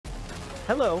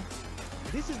Hello,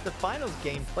 this is the finals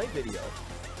gameplay video.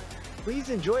 Please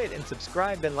enjoy it and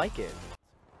subscribe and like it.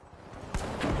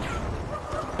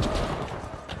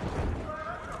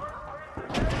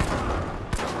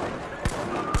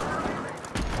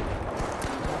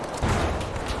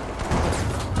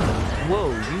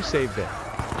 Whoa, you saved it.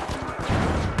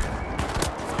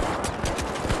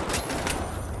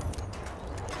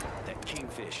 That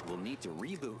kingfish will need to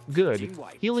reboot. Good. Team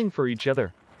White. Healing for each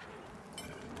other.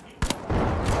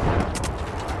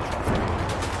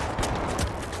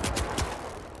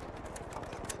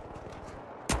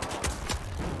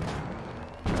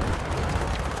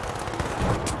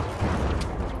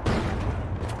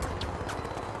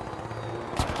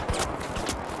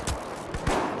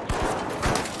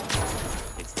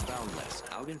 It's the Boundless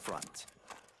out in front.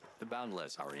 The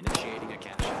Boundless are initiating a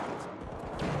cash out.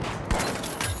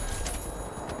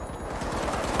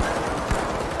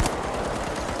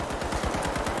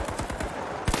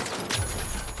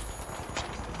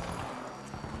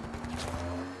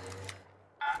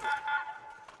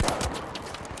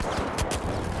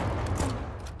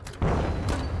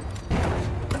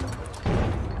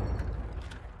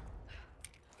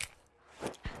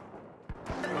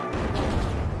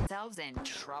 Selves in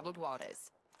troubled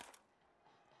waters.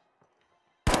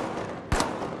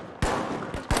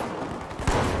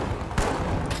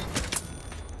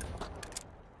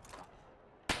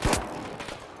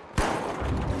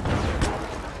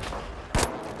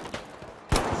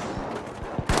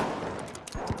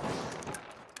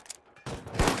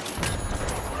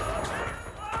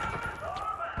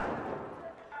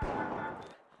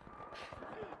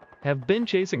 Have been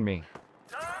chasing me.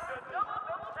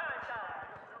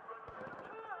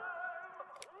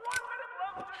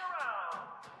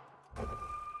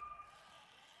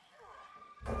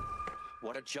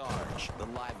 What a charge. The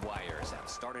live wires have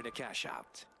started a cash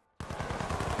out.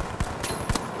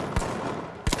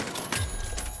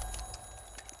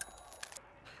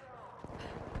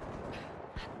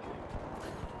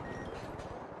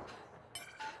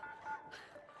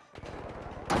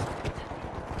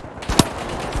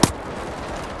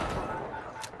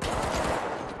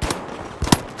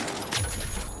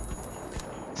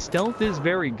 Stealth is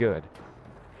very good.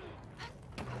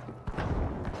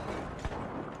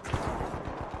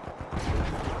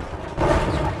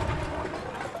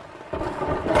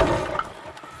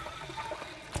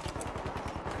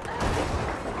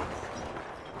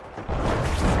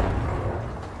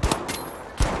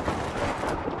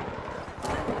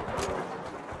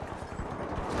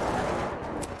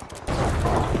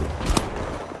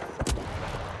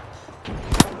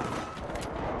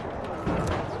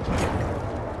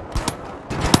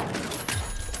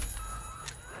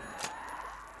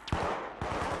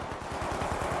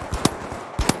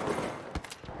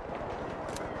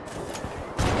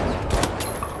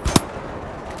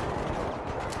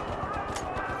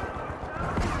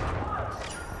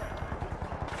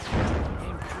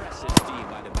 Impressive D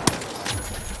by the Boundless.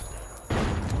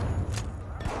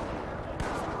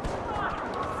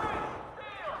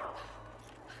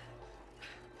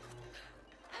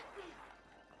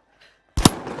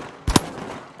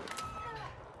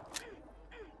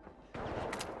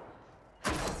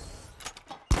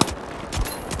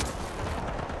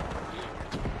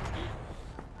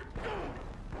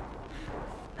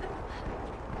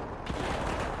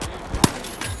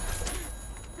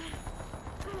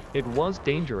 It was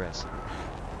dangerous.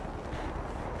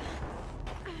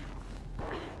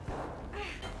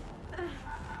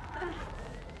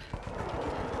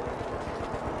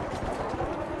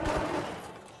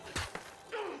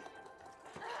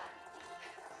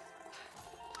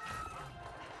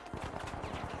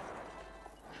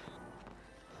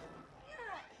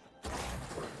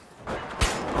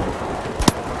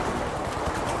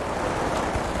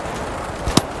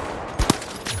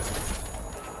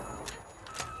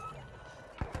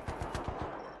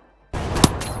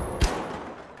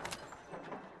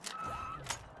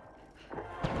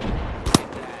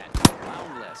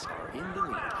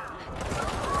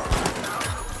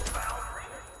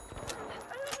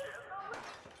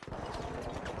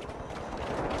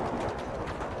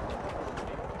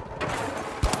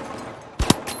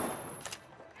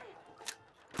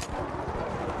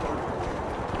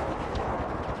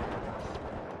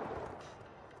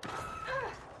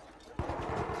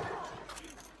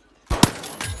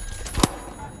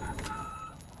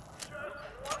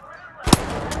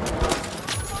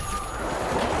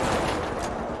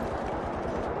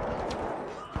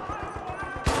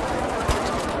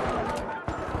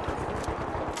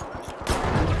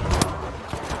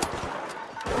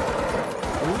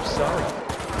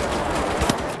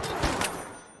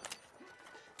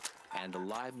 And the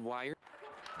live wire.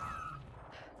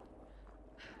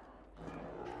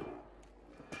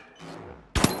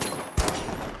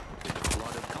 With a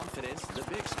lot of confidence, the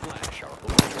big splash are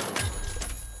open.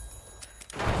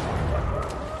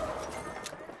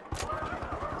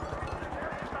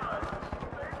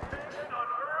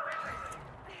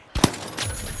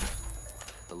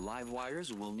 The live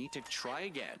wires will need to try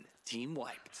again. Team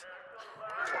wiped.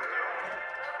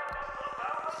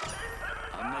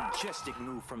 A majestic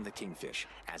move from the Kingfish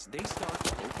as they start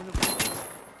to open the vault.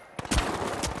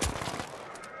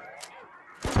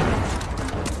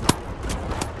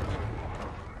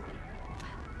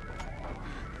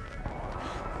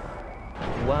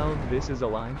 Wow, this is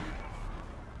alive.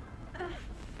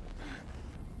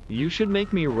 You should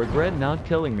make me regret not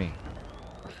killing me.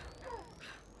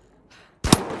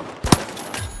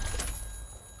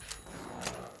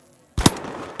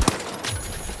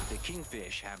 The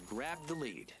Kingfish have grabbed the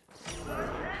lead.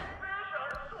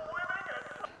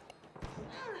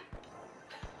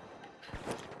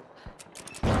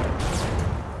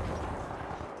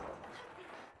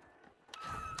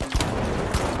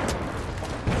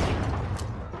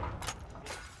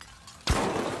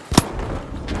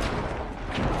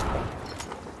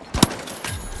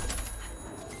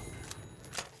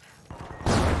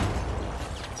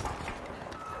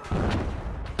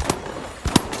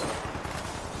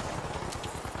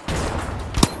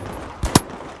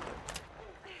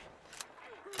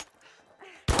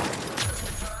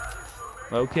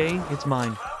 Okay, it's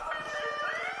mine.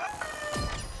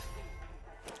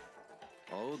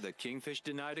 Oh, the Kingfish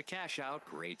denied a cash out.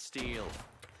 Great steal.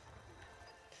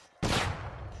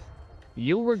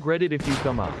 You'll regret it if you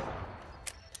come up.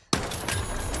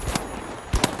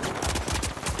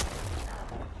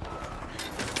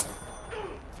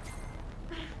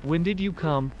 When did you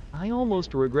come? I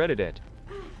almost regretted it.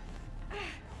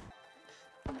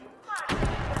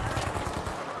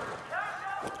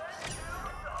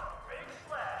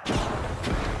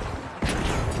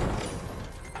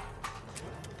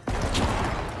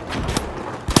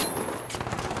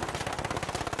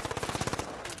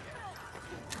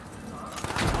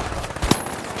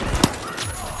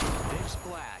 Big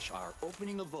splash are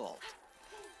opening a vault.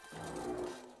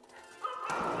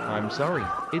 I'm sorry.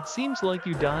 It seems like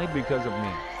you died because of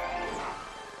me.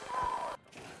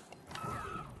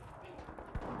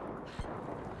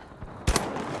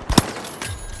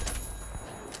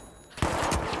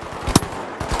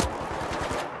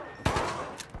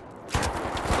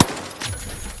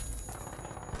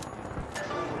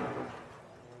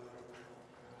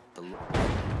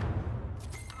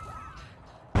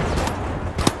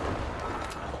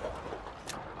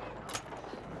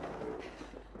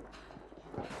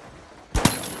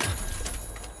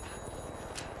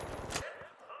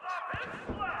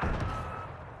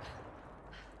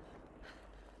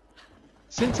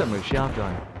 Since I'm a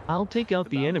shotgun, I'll take out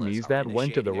the enemies that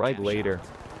went to the right later.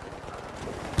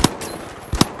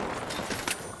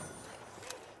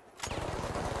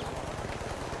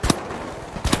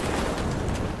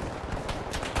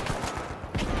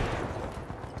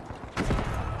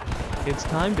 It's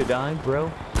time to die,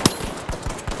 bro.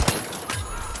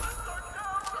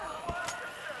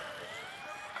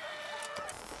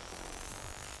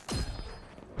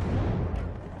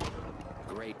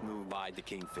 Great move by the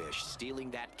Kingfish,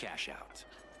 stealing that cash out.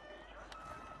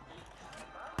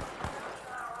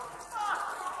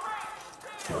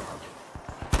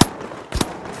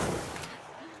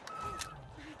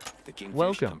 The Kingfish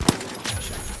Welcome. completed a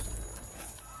cash out.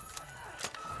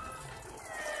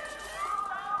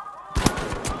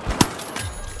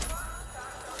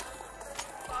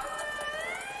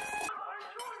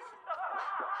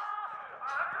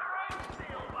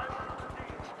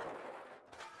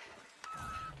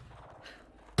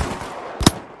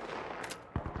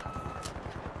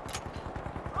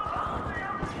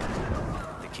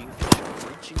 The Kingfish are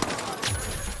reaching the top.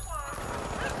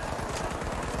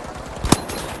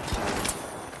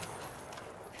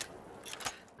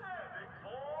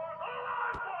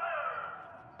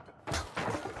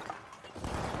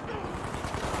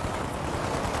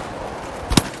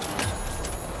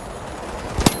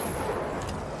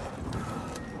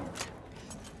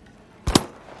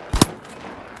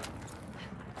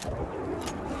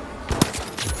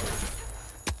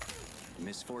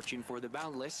 Misfortune for the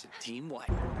Boundless, team white.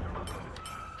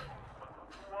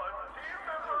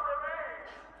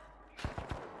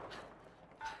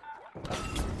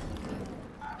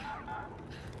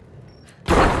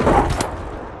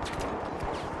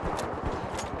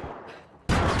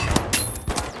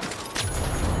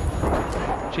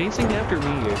 Chasing after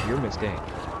me is your mistake.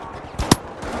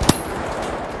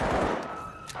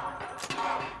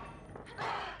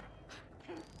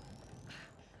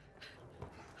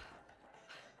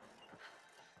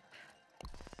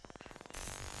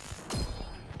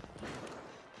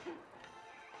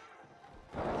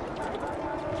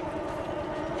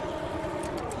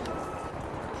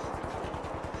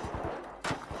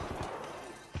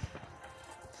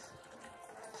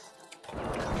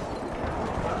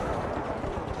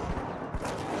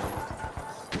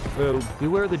 Oh,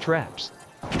 beware the traps.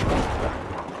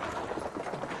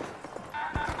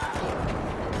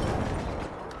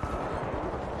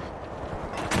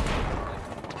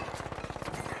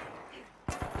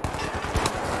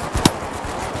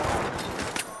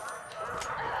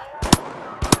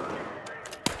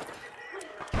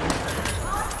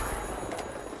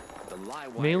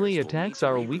 Melee attacks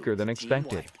are weaker than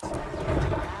expected.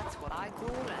 That's what I call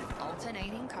an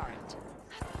alternating current.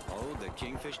 Oh, the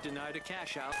Kingfish denied a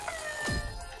cash out.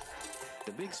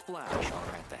 The Big Splash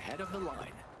are at the head of the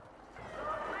line.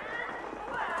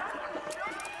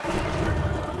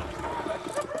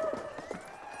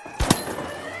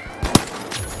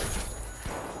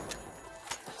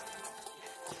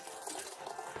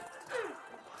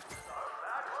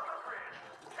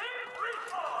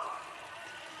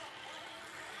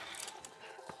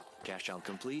 Cash out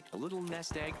complete, a little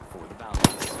nest egg for the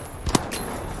bounties.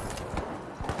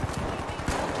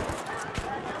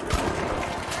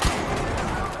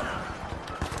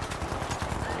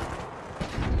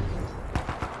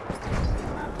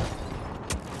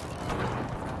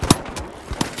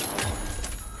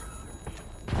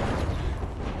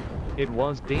 It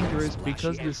was dangerous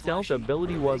because the stealth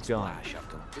ability was gone. Splash have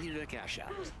completed a cash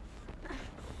out.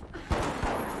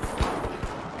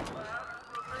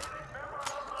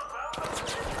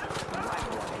 The live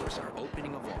wires are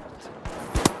opening a vault.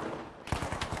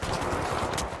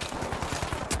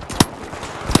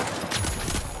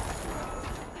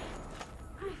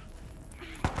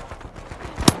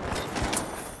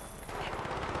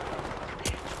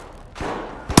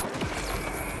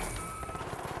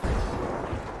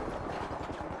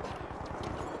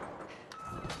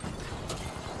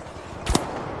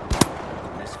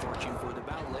 Misfortune for the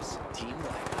boundless, team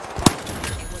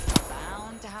white. It was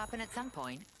bound to happen at some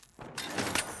point.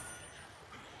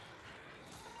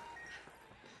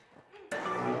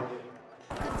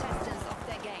 Contestants off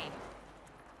their game.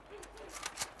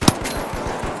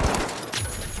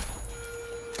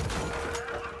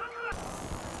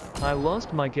 I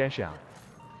lost my cash out.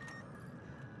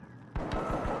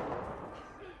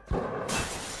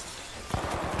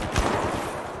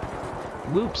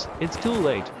 Whoops, it's too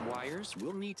late. Wires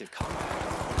will need to come back.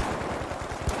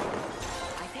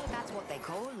 I think that's what they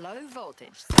call low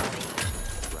voltage.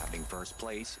 Grabbing first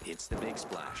place, it's the Big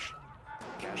Splash.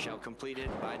 Cash out completed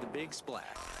by the Big Splash.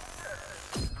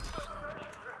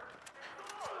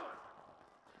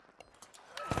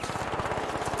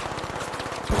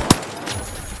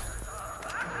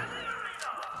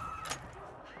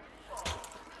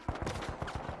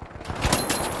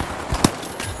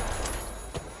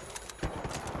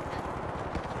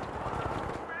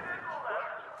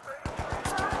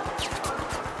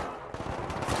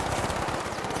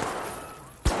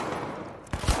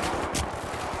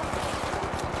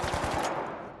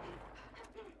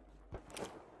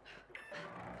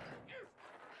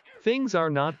 Things are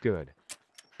not good.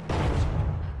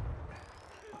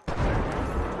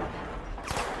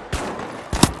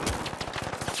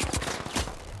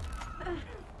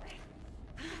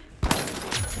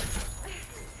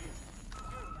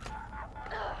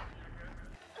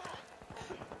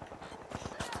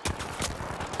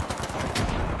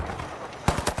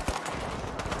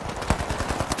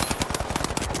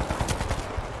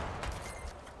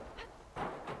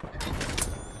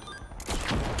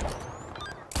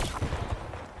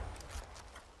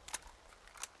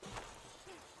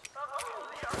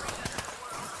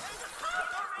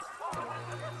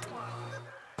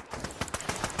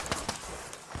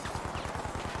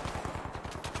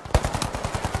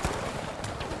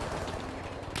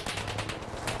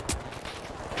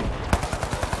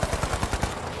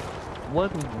 What?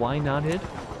 Why not hit?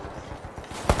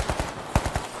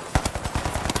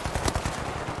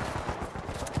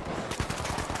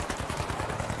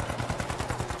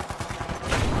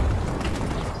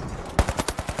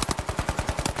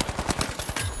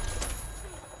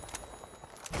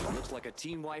 Looks like a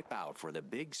team wipeout for the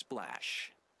Big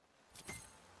Splash.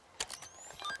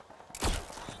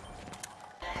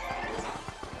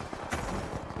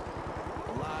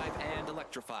 Alive and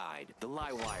electrified. The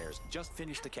live wires just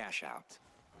finished the cash out.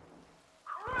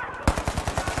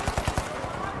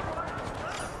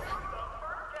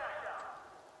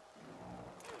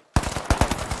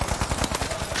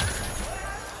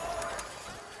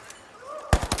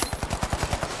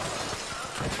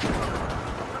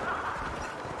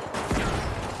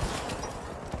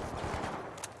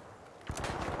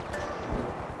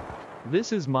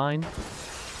 This is mine.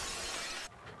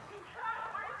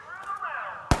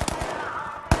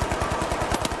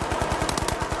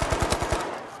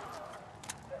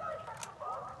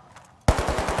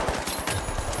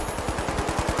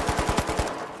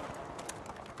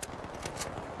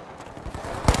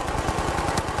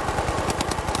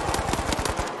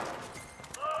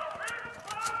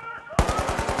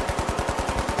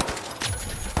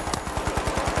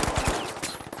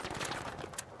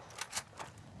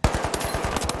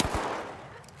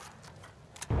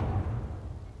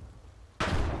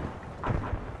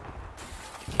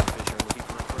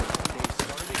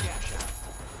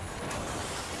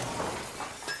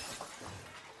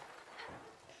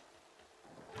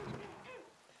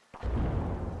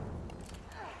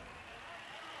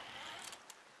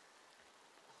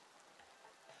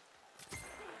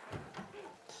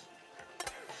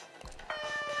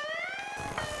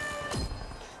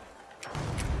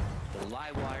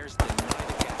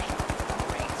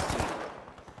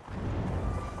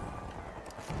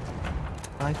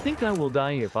 I think I will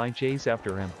die if I chase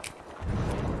after him.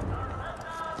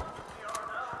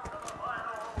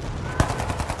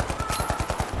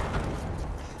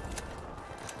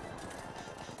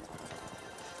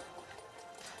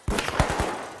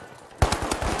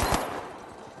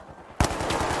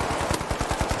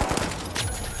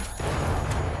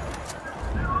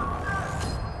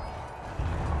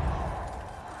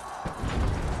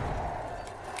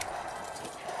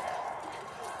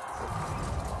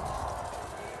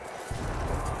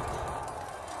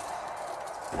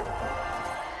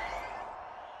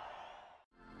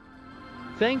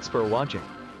 Thanks for watching.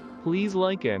 Please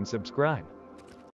like and subscribe.